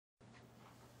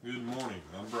Good morning.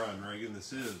 I'm Brian Reagan.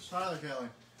 This is Tyler Kelly.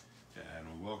 And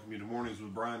we welcome you to Mornings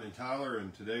with Brian and Tyler.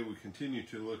 And today we continue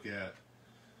to look at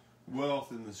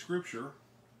wealth in the Scripture.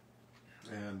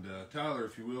 And Tyler,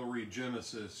 if you will, read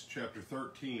Genesis chapter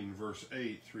 13, verse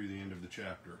 8 through the end of the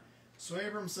chapter. So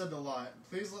Abram said to Lot,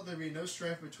 "Please let there be no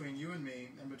strife between you and me,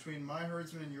 and between my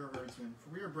herdsmen and your herdsmen,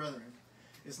 for we are brethren.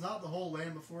 Is not the whole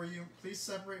land before you? Please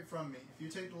separate from me. If you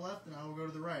take the left, then I will go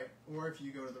to the right, or if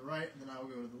you go to the right, then I will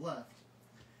go to the left."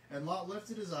 And Lot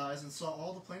lifted his eyes and saw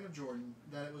all the plain of Jordan,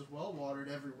 that it was well watered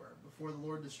everywhere, before the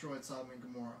Lord destroyed Sodom and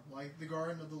Gomorrah, like the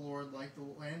garden of the Lord, like the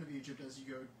land of Egypt as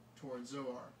you go toward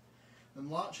Zoar. Then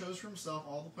Lot chose for himself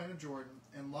all the plain of Jordan,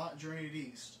 and Lot journeyed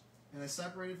east. And they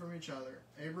separated from each other.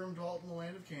 Abram dwelt in the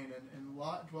land of Canaan, and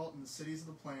Lot dwelt in the cities of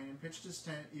the plain, and pitched his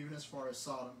tent even as far as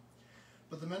Sodom.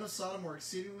 But the men of Sodom were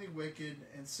exceedingly wicked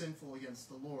and sinful against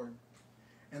the Lord.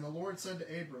 And the Lord said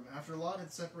to Abram, after Lot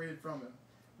had separated from him,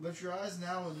 "Lift your eyes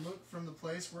now and look from the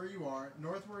place where you are,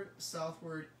 northward,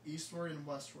 southward, eastward, and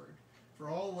westward. For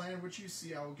all the land which you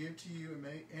see I will give to you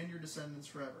and your descendants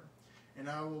forever. And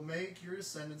I will make your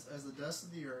descendants as the dust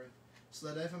of the earth, so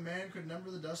that if a man could number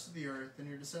the dust of the earth, then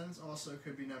your descendants also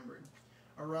could be numbered.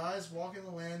 Arise, walk in the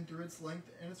land through its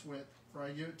length and its width, for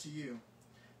I give it to you."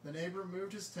 Then Abram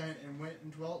moved his tent and went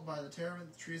and dwelt by the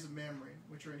terebinth trees of Mamre,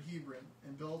 which are in Hebron,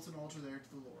 and built an altar there to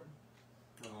the Lord.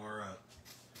 All right.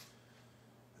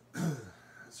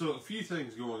 So a few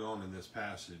things going on in this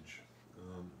passage.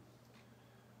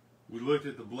 We looked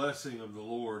at the blessing of the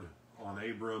Lord on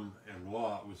Abram and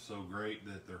Lot was so great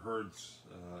that their herds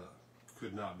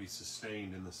could not be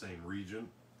sustained in the same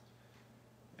region.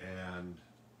 And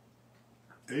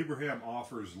Abraham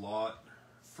offers Lot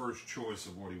first choice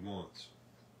of what he wants.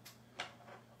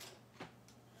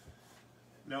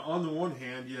 Now, on the one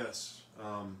hand, yes,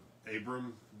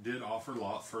 Abram did offer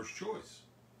Lot first choice,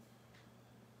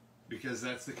 because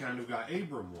that's the kind of guy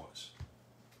Abram was.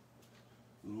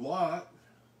 Lot,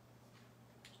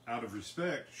 out of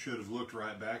respect, should have looked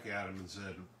right back at him and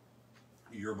said,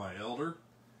 "You're my elder.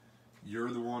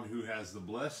 You're the one who has the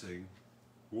blessing.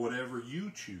 Whatever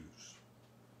you choose,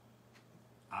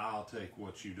 I'll take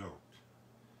what you don't."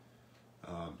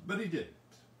 But he didn't.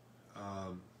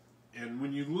 And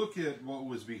when you look at what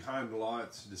was behind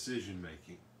Lot's decision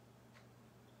making,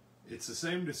 it's the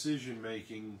same decision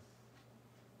making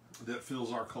that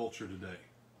fills our culture today.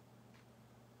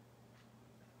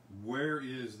 Where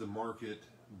is the market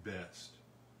best?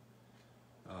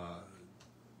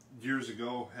 Years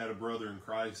ago, had a brother in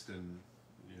Christ, and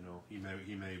he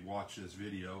may watch this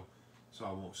video, so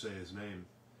I won't say his name.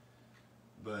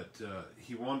 But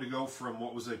he wanted to go from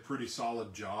what was a pretty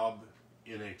solid job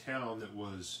in a town that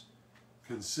was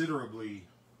considerably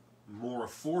more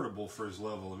affordable for his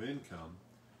level of income,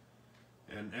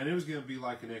 and it was going to be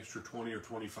like an extra $20,000 or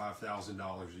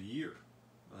 $25,000 a year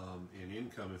in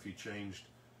income if he changed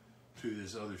to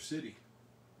this other city.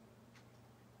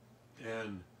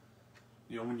 And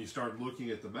when you start looking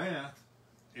at the math,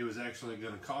 it was actually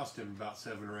going to cost him about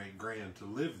 $7,000 or $8,000 to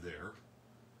live there,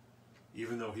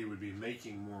 even though he would be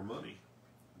making more money.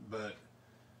 But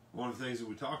one of the things that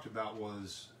we talked about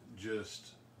was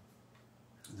just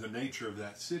the nature of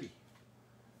that city.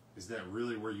 Is that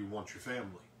really where you want your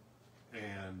family?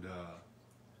 And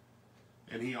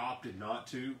he opted not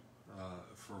to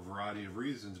for a variety of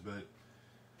reasons.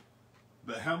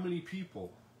 But how many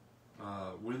people,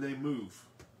 when they move,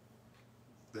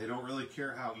 they don't really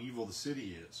care how evil the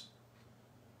city is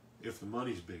if the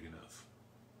money's big enough.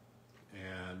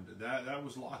 And that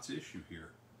was Lot's issue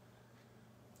here.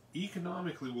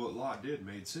 Economically, what Lot did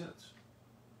made sense.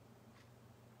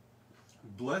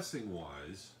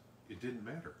 Blessing-wise, it didn't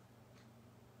matter.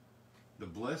 The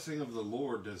blessing of the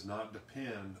Lord does not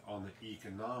depend on the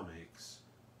economics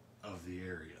of the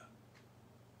area.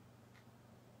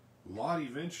 Lot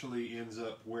eventually ends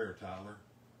up where, Tyler?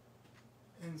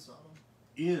 In Sodom.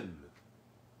 In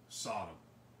Sodom.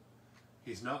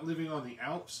 He's not living on the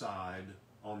outside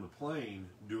on the plain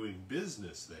doing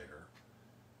business there.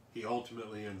 He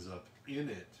ultimately ends up in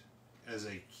it as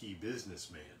a key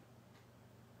businessman.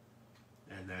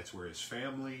 And that's where his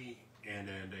family and.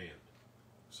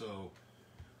 So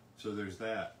there's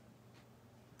that.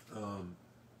 The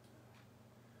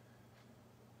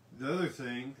other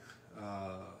thing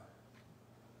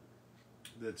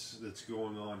that's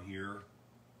going on here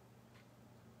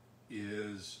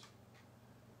is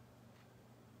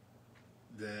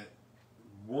that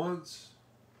once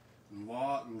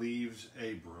Lot leaves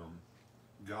Abram,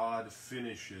 God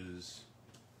finishes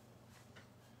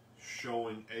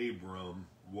showing Abram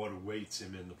what awaits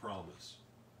him in the promise.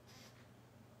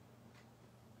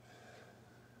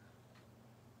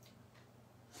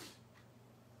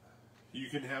 You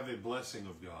can have a blessing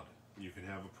of God. You can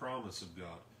have a promise of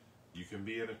God. You can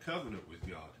be in a covenant with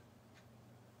God.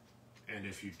 And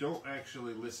if you don't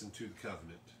actually listen to the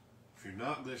covenant, if you're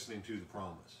not listening to the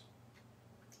promise,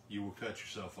 you will cut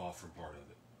yourself off from part of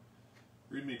it.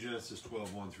 Read me Genesis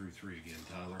 12, 1 through 3 again,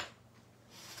 Tyler.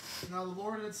 Now the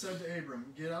Lord had said to Abram,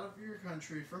 Get out of your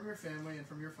country, from your family, and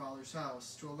from your father's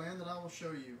house, to a land that I will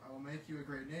show you. I will make you a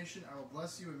great nation. I will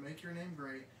bless you and make your name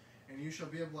great, and you shall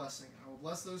be a blessing. I will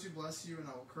bless those who bless you, and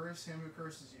I will curse him who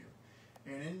curses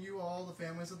you. And in you all the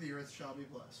families of the earth shall be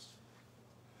blessed.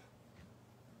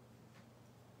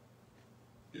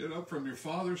 Get up from your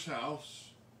father's house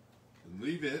and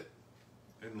leave it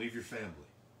and leave your family.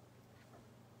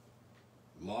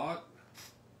 Lot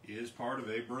is part of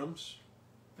Abram's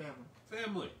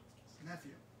family.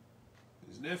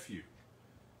 His nephew.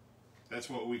 That's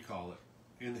what we call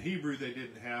it. In the Hebrew, they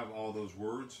didn't have all those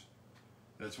words.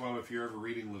 That's why if you're ever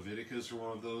reading Leviticus or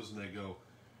one of those and they go,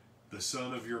 the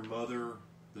son of your mother,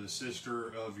 the sister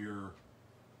of your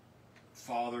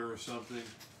father or something,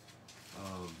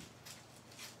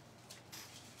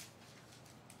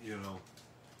 you know,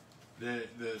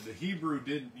 the Hebrew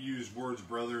didn't use words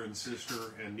brother and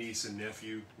sister and niece and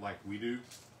nephew like we do.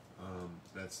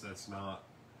 That's not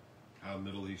how the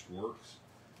Middle East works.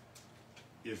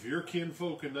 If you're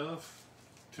kinfolk enough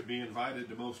to be invited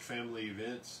to most family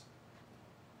events,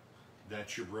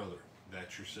 that's your brother,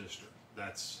 that's your sister.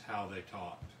 That's how they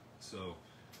talked. So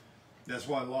that's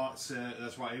why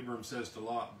Abram says to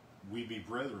Lot, we be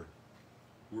brethren.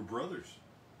 We're brothers.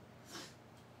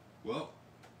 Well,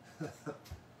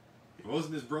 he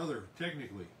wasn't his brother,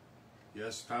 technically.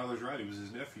 Yes, Tyler's right, he was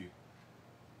his nephew.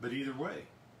 But either way,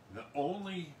 the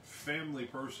only family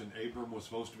person Abram was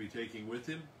supposed to be taking with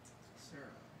him, Sarah.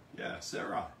 Yeah,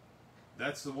 Sarai.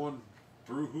 That's the one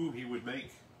through whom he would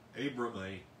make Abram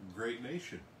a great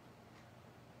nation.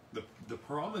 The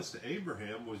promise to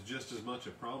Abraham was just as much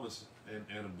a promise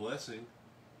and a blessing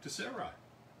to Sarai.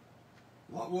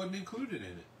 Lot wasn't included in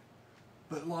it,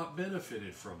 but Lot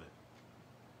benefited from it.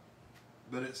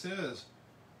 But it says,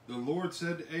 the Lord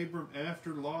said to Abram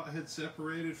after Lot had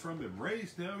separated from him,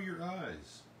 raise now your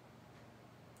eyes,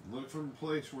 and look from the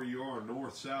place where you are,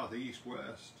 north, south, east,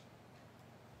 west.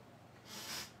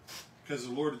 Because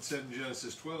the Lord had said in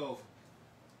Genesis 12,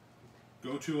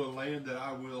 go to a land that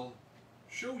I will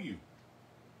show you.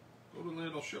 Go to the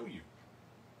land I'll show you.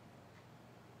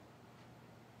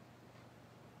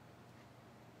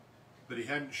 But he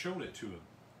hadn't shown it to him.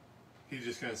 He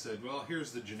just kind of said, well,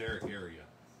 here's the generic area.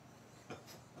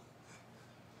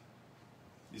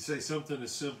 You say something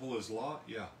as simple as Lot?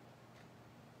 Yeah.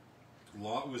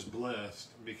 Lot was blessed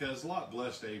because Lot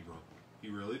blessed Abram. He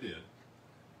really did.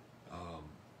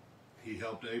 He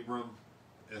helped Abram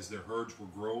as their herds were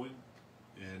growing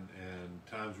and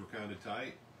times were kind of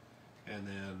tight. And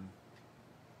then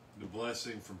the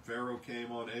blessing from Pharaoh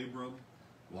came on Abram.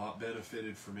 Lot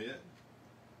benefited from it.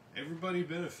 Everybody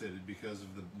benefited because of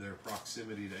their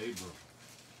proximity to Abram.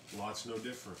 Lot's no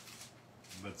different.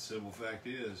 But the simple fact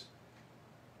is,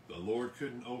 the Lord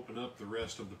couldn't open up the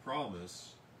rest of the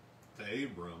promise to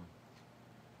Abram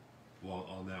while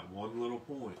on that one little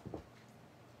point.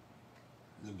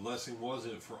 The blessing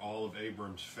wasn't for all of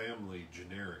Abram's family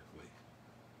generically.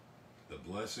 The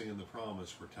blessing and the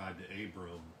promise were tied to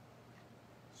Abram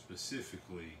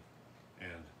specifically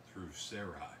and through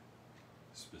Sarai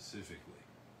specifically.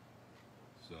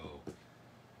 So,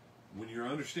 when you're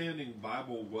understanding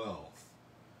Bible wealth,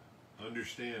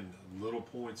 understand little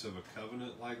points of a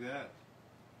covenant like that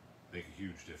make a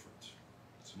huge difference.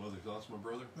 Some other thoughts, my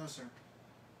brother? No, sir.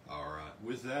 All right.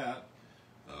 With that,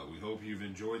 we hope you've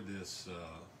enjoyed this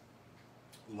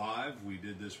live. We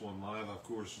did this one live. Of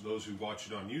course, those who watch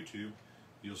it on YouTube,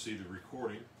 you'll see the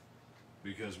recording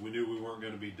because we knew we weren't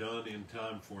going to be done in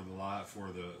time for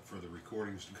the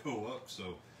recordings to go up.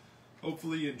 So,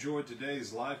 hopefully you enjoyed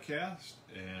today's live cast,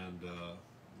 and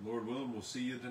Lord willing, we'll see you